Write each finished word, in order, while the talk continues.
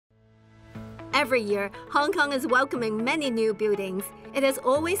Every year, Hong Kong is welcoming many new buildings. It is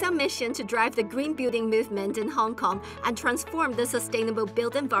always our mission to drive the green building movement in Hong Kong and transform the sustainable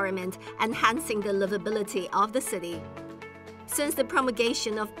built environment, enhancing the livability of the city. Since the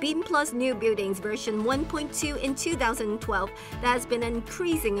promulgation of BEAM Plus New Buildings version 1.2 in 2012, there has been an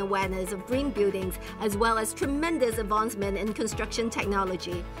increasing awareness of green buildings as well as tremendous advancement in construction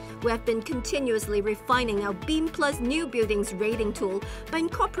technology. We have been continuously refining our BEAM Plus New Buildings rating tool by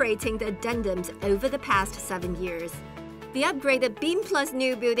incorporating the addendums over the past 7 years. The upgraded BEAM Plus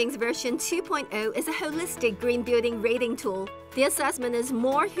New Buildings version 2.0 is a holistic green building rating tool. The assessment is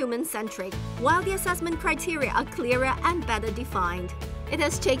more human-centric, while the assessment criteria are clearer and better defined. It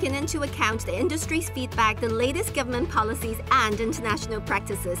has taken into account the industry's feedback, the latest government policies and international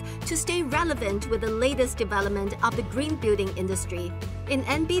practices to stay relevant with the latest development of the green building industry. In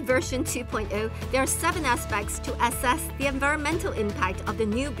NB version 2.0, there are 7 aspects to assess the environmental impact of the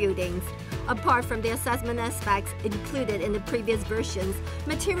new buildings. Apart from the assessment aspects included in the previous versions,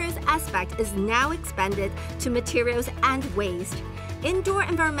 materials aspect is now expanded to materials and waste. Indoor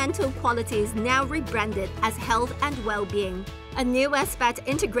environmental quality is now rebranded as health and well-being. A new aspect,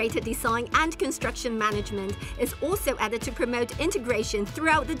 integrated design and construction management, is also added to promote integration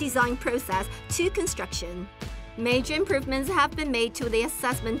throughout the design process to construction. Major improvements have been made to the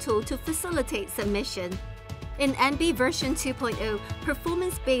assessment tool to facilitate submission. In NB version 2.0,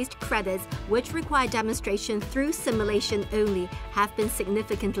 performance-based credits, which require demonstration through simulation only, have been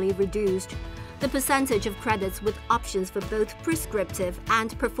significantly reduced. The percentage of credits with options for both prescriptive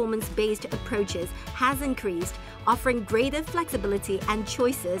and performance-based approaches has increased, offering greater flexibility and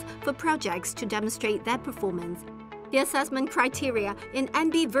choices for projects to demonstrate their performance. The assessment criteria in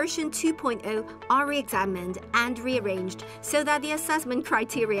NB version 2.0 are re-examined and rearranged so that the assessment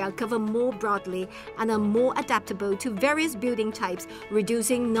criteria cover more broadly and are more adaptable to various building types,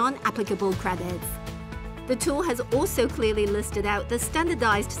 reducing non-applicable credits. The tool has also clearly listed out the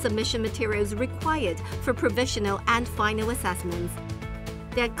standardized submission materials required for provisional and final assessments.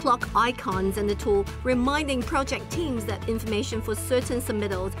 There are clock icons in the tool reminding project teams that information for certain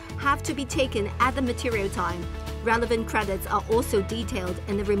submittals have to be taken at the material time. Relevant credits are also detailed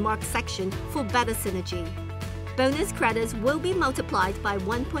in the remarks section for better synergy. Bonus credits will be multiplied by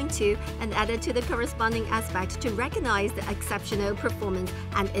 1.2 and added to the corresponding aspect to recognize the exceptional performance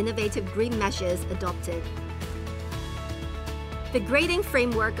and innovative green measures adopted. The grading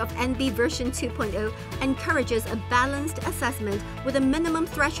framework of NB version 2.0 encourages a balanced assessment with a minimum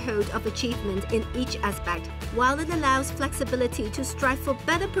threshold of achievement in each aspect, while it allows flexibility to strive for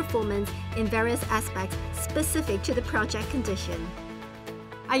better performance in various aspects specific to the project condition.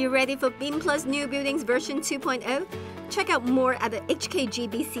 Are you ready for BEAM Plus New Buildings version 2.0? Check out more at the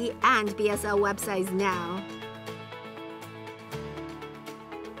HKGBC and BSL websites now.